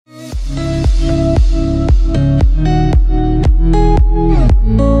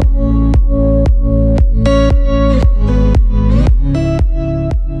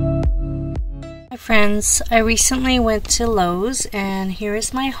friends, I recently went to Lowe's and here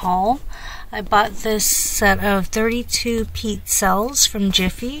is my haul. I bought this set of 32 peat cells from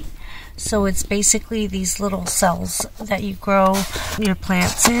Jiffy. So it's basically these little cells that you grow your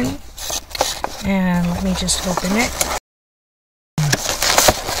plants in. And let me just open it.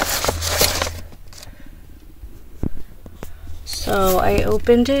 So I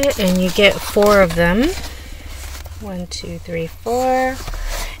opened it and you get 4 of them. 1, 2, 3, 4.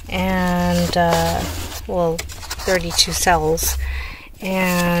 And, well, 32 cells.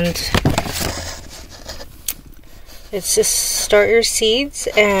 And it's just start your seeds,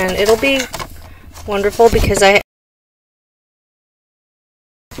 and it'll be wonderful because I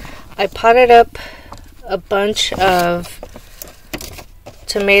potted up a bunch of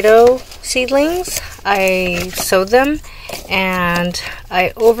tomato seedlings. I sowed them, and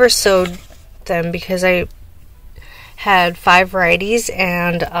I oversowed them because I had 5 varieties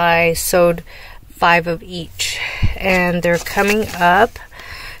and I sowed 5 of each, and they're coming up,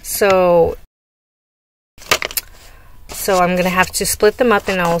 so I'm gonna have to split them up,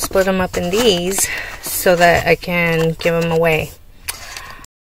 and I'll split them up in these so that I can give them away.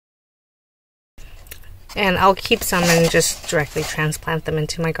 And I'll keep some and just directly transplant them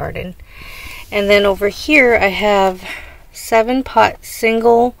into my garden. And then over here I have 7-pot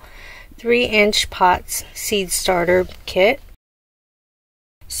single 3-inch pots seed starter kit.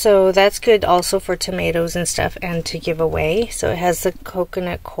 So that's good also for tomatoes and stuff and to give away. So it has the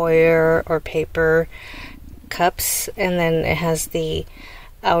coconut coir or paper cups, and then it has the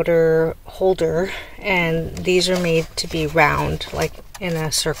outer holder, and these are made to be round, like in a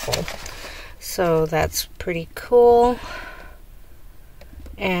circle. So that's pretty cool.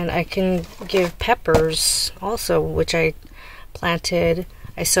 And I can give peppers also, which I planted.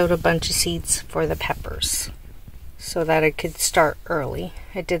 I sowed a bunch of seeds for the peppers so that I could start early.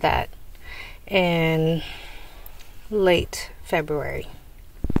 I did that in late February.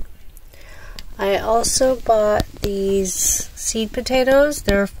 I also bought these seed potatoes.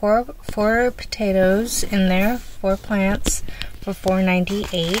 There are four potatoes in there, 4 plants for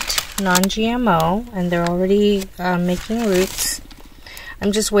 $4.98, non-GMO, and they're already making roots.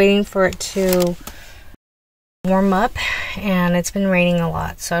 I'm just waiting for it to warm up, and it's been raining a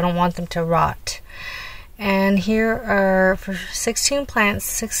lot, so I don't want them to rot. And here are, for 16 plants,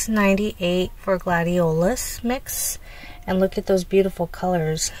 $6.98 for gladiolus mix, and look at those beautiful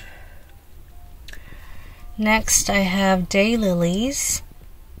colors. Next I have daylilies,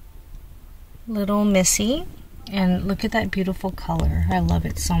 Little Missy, and look at that beautiful color. I love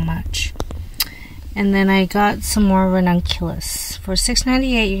it so much. And then I got some more ranunculus. For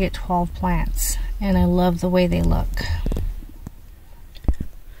 $6.98 you get 12 plants, and I love the way they look.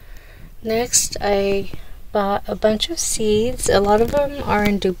 Next I bought a bunch of seeds. A lot of them are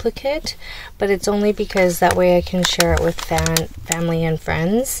in duplicate, but it's only because that way I can share it with family and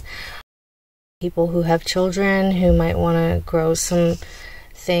friends. People who have children who might want to grow some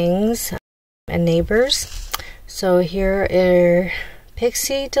things, and neighbors. So here are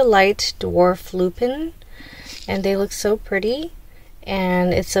Pixie Delight Dwarf Lupin, and they look so pretty,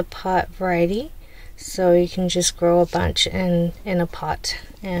 and it's a pot variety, so you can just grow a bunch in a pot.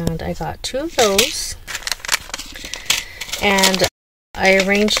 And I got 2 of those, and I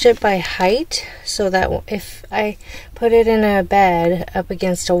arranged it by height so that if I put it in a bed up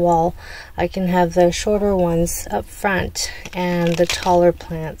against a wall, I can have the shorter ones up front and the taller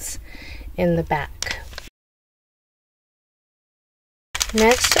plants in the back.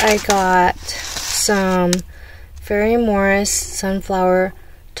 Next I got some Fairy Morris Sunflower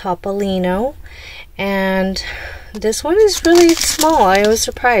Topolino, and this one is really small. I was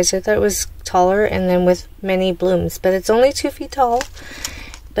surprised. I thought it was taller and then with many blooms, but it's only 2 feet tall,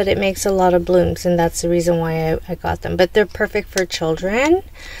 but it makes a lot of blooms, and that's the reason why I got them. But they're perfect for children,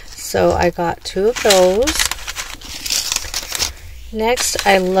 so I got 2 of those. Next,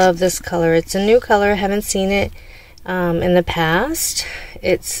 I love this color. It's a new color. I haven't seen it in the past.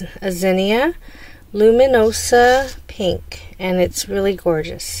 It's a Zinnia Luminosa Pink, and it's really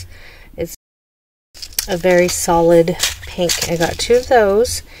gorgeous. It's a very solid pink. I got 2 of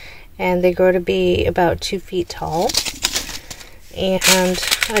those, and they grow to be about 2 feet tall. And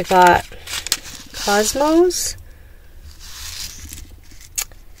I got Cosmos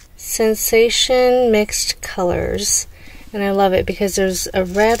Sensation Mixed Colors, and I love it because there's a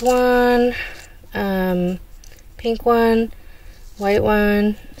red one, pink one, white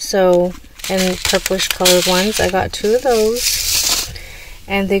one, and purplish colored ones. I got 2 of those,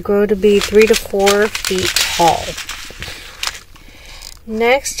 and they grow to be 3 to 4 feet tall.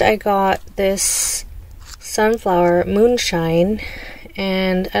 Next I got this sunflower Moonshine,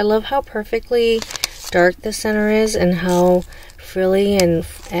 and I love how perfectly dark the center is and how frilly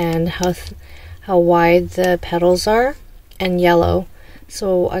and how wide the petals are, and yellow.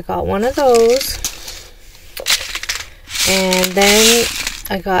 So I got one of those, and then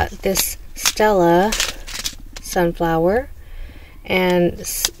I got this Stella sunflower, and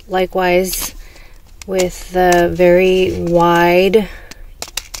likewise with the very wide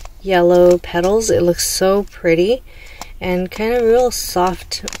yellow petals. It looks so pretty and kind of real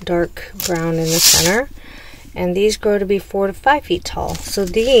soft dark brown in the center. And these grow to be 4 to 5 feet tall. So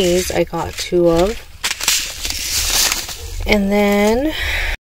these I got 2 of. And then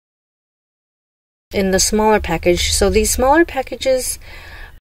in the smaller package, so these smaller packages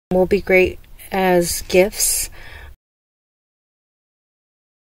will be great as gifts.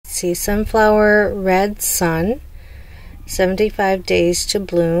 Let's see, Sunflower Red Sun, 75 days to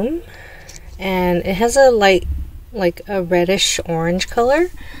bloom. And it has a light, like a reddish orange color.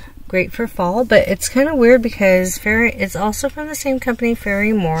 Great for fall, but it's kind of weird because it's also from the same company,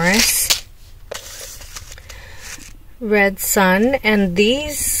 Fairy Morris Red Sun, and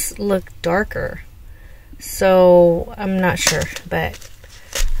these look darker, so I'm not sure, but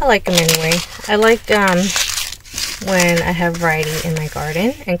I like them anyway. I like when I have variety in my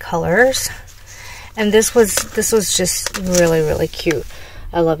garden and colors, and this was just really cute.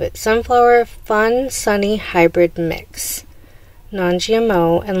 I love it. Sunflower Fun Sunny Hybrid Mix,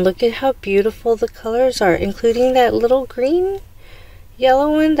 non-GMO, and look at how beautiful the colors are, including that little green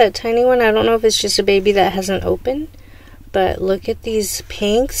yellow one, that tiny one. I don't know if it's just a baby that hasn't opened, but look at these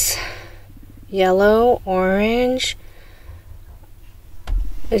pinks, yellow, orange.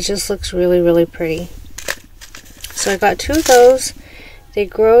 It just looks really pretty. So I got 2 of those. They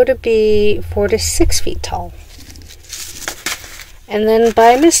grow to be 4 to 6 feet tall. And then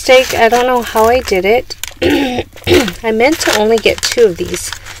by mistake, I don't know how I did it, I meant to only get 2 of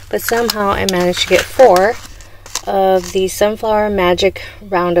these, but somehow I managed to get 4 of the Sunflower Magic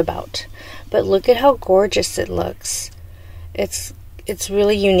Roundabout. But look at how gorgeous it looks. It's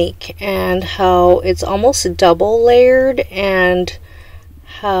really unique, and how it's almost double layered, and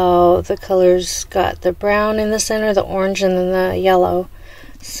how the colors got the brown in the center, the orange, and then the yellow.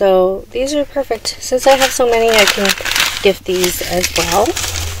 So these are perfect. Since I have so many, I can gift these as well.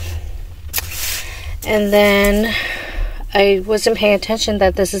 And then I wasn't paying attention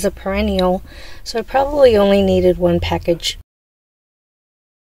that this is a perennial, so I probably only needed 1 package.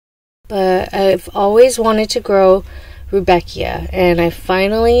 But I've always wanted to grow Rudbeckia, and I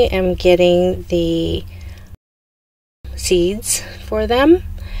finally am getting the seeds for them.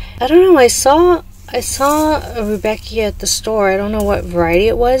 I don't know, I saw a Rudbeckia at the store. I don't know what variety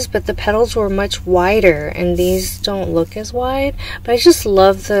it was, but the petals were much wider, and these don't look as wide. But I just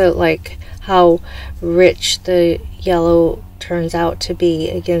love the how rich the yellow turns out to be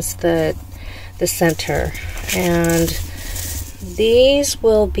against the center. And these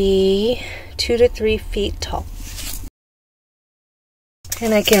will be 2 to 3 feet tall.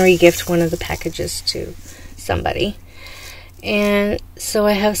 And I can regift one of the packages to somebody. And so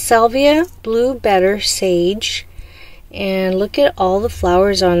I have Salvia Blue Better Sage, and look at all the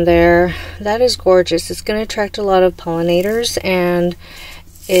flowers on there. That is gorgeous. It's going to attract a lot of pollinators, and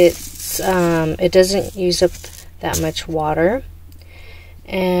it doesn't use up that much water.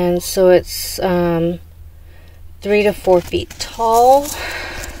 And so it's 3 to 4 feet tall,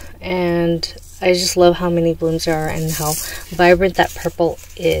 and I just love how many blooms there are and how vibrant that purple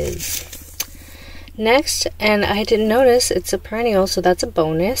is. Next, and I didn't notice, it's a perennial, so that's a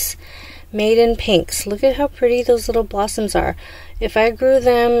bonus. Maiden Pinks. Look at how pretty those little blossoms are. If I grew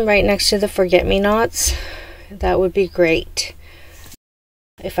them right next to the forget-me-nots, that would be great,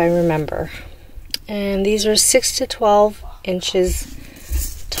 if I remember. And these are 6 to 12 inches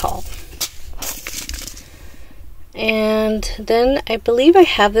tall. And then I believe I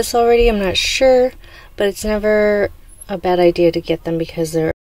have this already, I'm not sure, but it's never a bad idea to get them because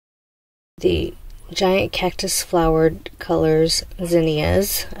they're the giant cactus flowered colors,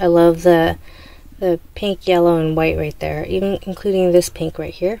 zinnias. I love the pink, yellow, and white right there, even including this pink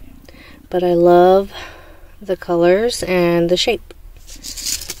right here. But I love the colors and the shape.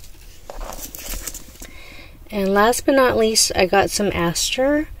 And last but not least, I got some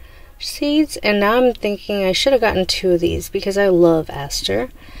aster seeds, and now I'm thinking I should have gotten 2 of these because I love aster.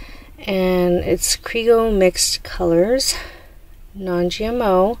 And it's Krigo Mixed Colors,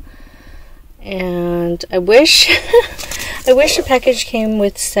 non-GMO. And I wish I wish the package came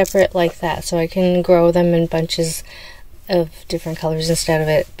with separate like that, so I can grow them in bunches of different colors instead of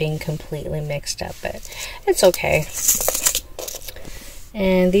it being completely mixed up, but it's okay.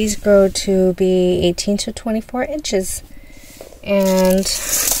 And these grow to be 18 to 24 inches. And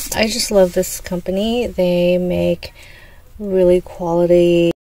I just love this company. They make really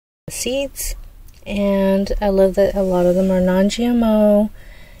quality seeds, and I love that a lot of them are non-GMO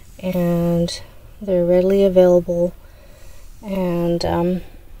and they're readily available, and I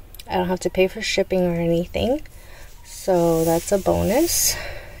don't have to pay for shipping or anything, so that's a bonus.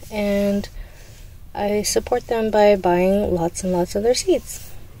 And I support them by buying lots and lots of their seeds.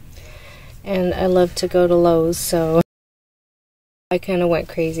 And I love to go to Lowe's, so I kind of went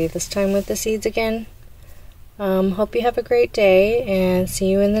crazy this time with the seeds again. Hope you have a great day, and see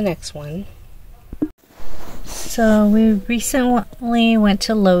you in the next one. So we recently went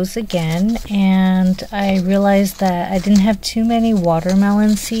to Lowe's again, and I realized that I didn't have too many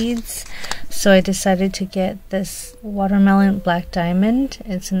watermelon seeds, so I decided to get this watermelon black diamond.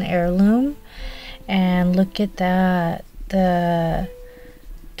 It's an heirloom, and look at that, the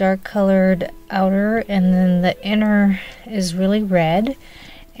dark colored outer, and then the inner is really red,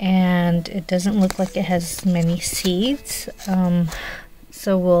 and it doesn't look like it has many seeds,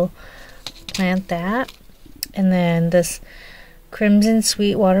 so we'll plant that. And then this crimson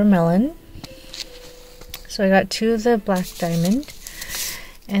sweet watermelon. So I got 2 of the black diamond,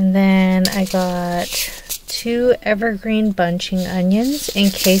 and then I got 2 evergreen bunching onions in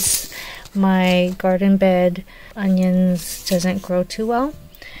case my garden bed onions doesn't grow too well.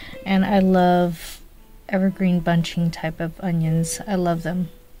 And I love evergreen bunching type of onions. I love them.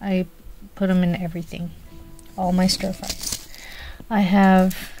 I put them in everything, all my stir fries. I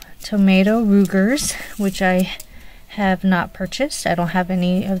have tomato rugers, which I have not purchased. I don't have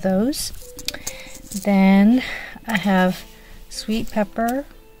any of those. Then I have sweet pepper,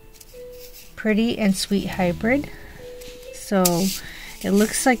 pretty and sweet hybrid. So it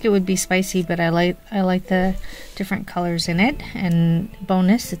looks like it would be spicy, but I like the different colors in it, and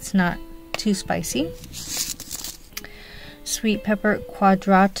bonus, it's not too spicy. Sweet pepper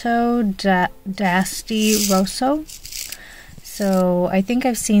quadrato d'asti rosso. So I think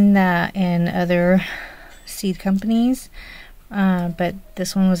I've seen that in other seed companies, but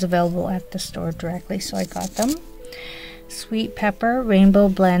this one was available at the store directly, so I got them. Sweet pepper rainbow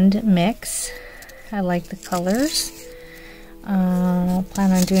blend mix. I like the colors. I'll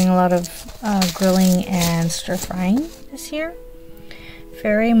plan on doing a lot of grilling and stir frying this year.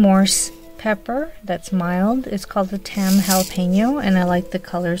 Fairy Morse pepper, that's mild. It's called the Tam Jalapeno, and I like the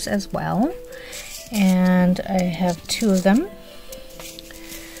colors as well. And I have 2 of them,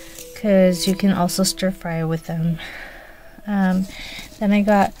 because you can also stir fry with them. Then I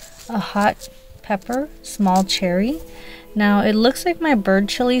got a hot pepper, small cherry. Now it looks like my bird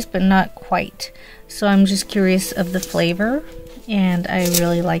chilies, but not quite. So I'm just curious of the flavor, and I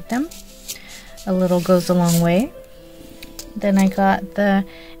really like them. A little goes a long way. Then I got the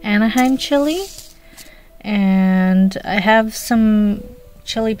Anaheim chili, and I have some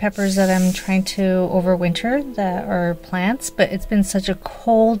chili peppers that I'm trying to overwinter that are plants, but it's been such a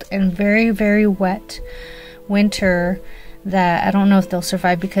cold and very, very wet winter that I don't know if they'll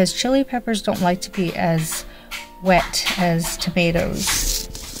survive, because chili peppers don't like to be as wet as tomatoes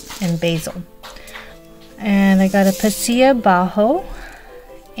and basil. And I got a pasilla bajo,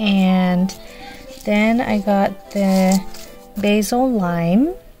 and then I got the basil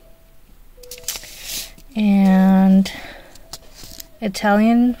lime and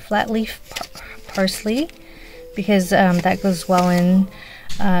Italian flat leaf parsley, because that goes well in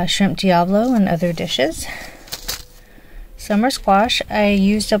shrimp diavolo and other dishes. Summer squash. I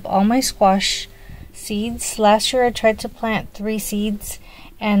used up all my squash seeds. Last year I tried to plant 3 seeds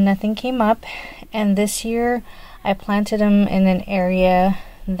and nothing came up, and this year I planted them in an area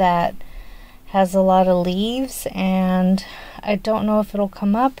that has a lot of leaves, and I don't know if it'll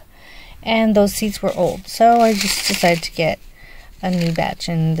come up, and those seeds were old, so I just decided to get a new batch,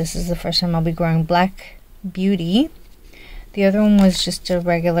 and this is the first time I'll be growing Black Beauty. The other one was just a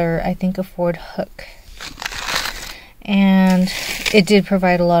regular, I think, a Ford hook, and it did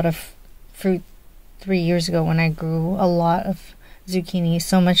provide a lot of fruit 3 years ago when I grew a lot of zucchini,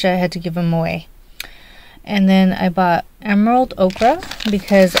 so much I had to give them away. And then I bought emerald okra,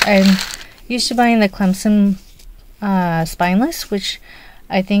 because I'm used to buying the Clemson spineless, which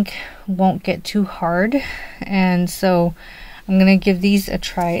I think won't get too hard, and so I'm gonna give these a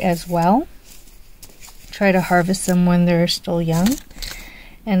try as well. Try to harvest them when they're still young.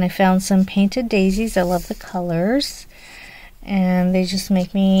 And I found some painted daisies. I love the colors, and they just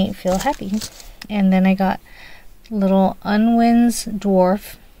make me feel happy. And then I got little Unwin's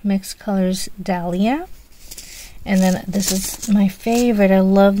Dwarf Mixed Colors Dahlia. And then this is my favorite. I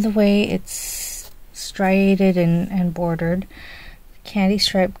love the way it's striated and bordered. Candy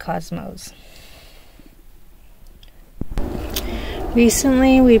Stripe Cosmos.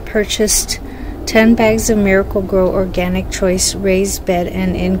 Recently we purchased 10 bags of Miracle-Gro Organic Choice raised bed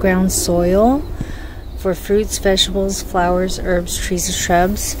and in-ground soil for fruits, vegetables, flowers, herbs, trees, and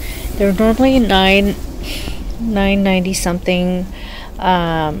shrubs. They're normally $9.90 something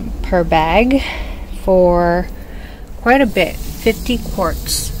per bag for quite a bit, 50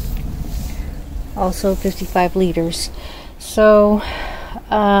 quarts, also 55 liters. So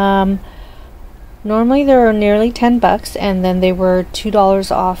normally they're nearly 10 bucks, and then they were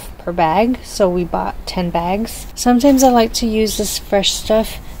 $2 off per bag, so we bought 10 bags. Sometimes I like to use this fresh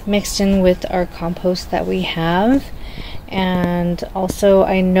stuff mixed in with our compost that we have, and also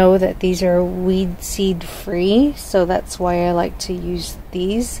I know that these are weed seed free, so that's why I like to use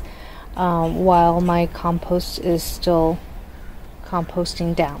these while my compost is still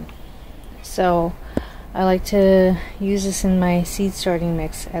composting down. So I like to use this in my seed starting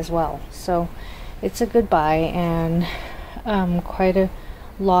mix as well. So it's a good buy, and quite a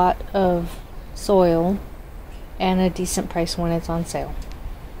lot of soil and a decent price when it's on sale.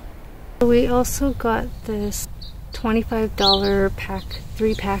 We also got this $25 pack,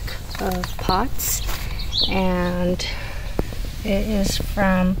 3-pack of pots, and it is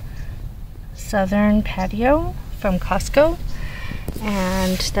from Southern Patio from Costco,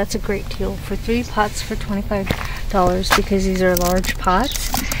 and that's a great deal for 3 pots for $25 because these are large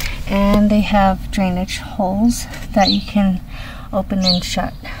pots, and they have drainage holes that you can open and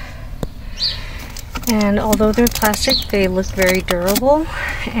shut. And although they're plastic, they look very durable,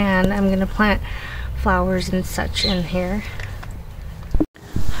 and I'm gonna plant flowers and such in here.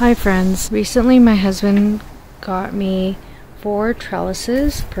 Hi friends, recently my husband got me 4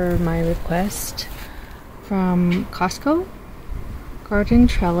 trellises per my request from Costco, garden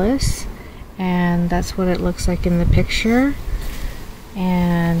trellis, and that's what it looks like in the picture.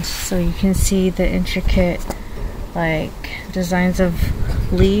 And so you can see the intricate like designs of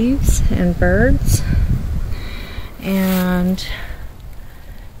leaves and birds, and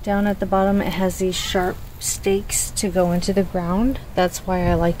down at the bottom it has these sharp stakes to go into the ground. That's why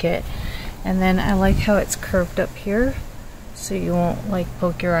I like it. And then I like how it's curved up here, so you won't like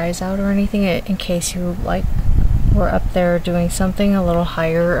poke your eyes out or anything, in case you like were up there doing something a little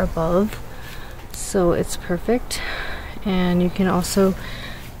higher above. So it's perfect. And you can also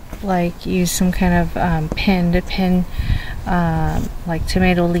like use some kind of pin to pin like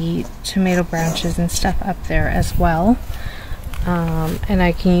tomato branches and stuff up there as well, and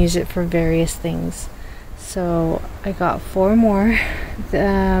I can use it for various things. So I got 4 more.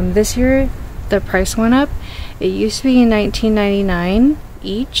 This year the price went up. It used to be $19.99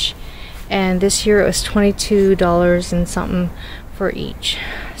 each, and this year it was $22 and something for each.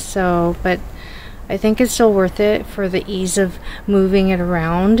 So but I think it's still worth it for the ease of moving it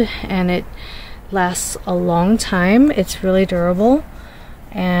around, and it lasts a long time. It's really durable,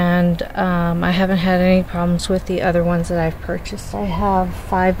 and I haven't had any problems with the other ones that I've purchased. I have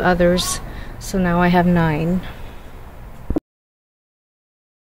 5 others, so now I have 9.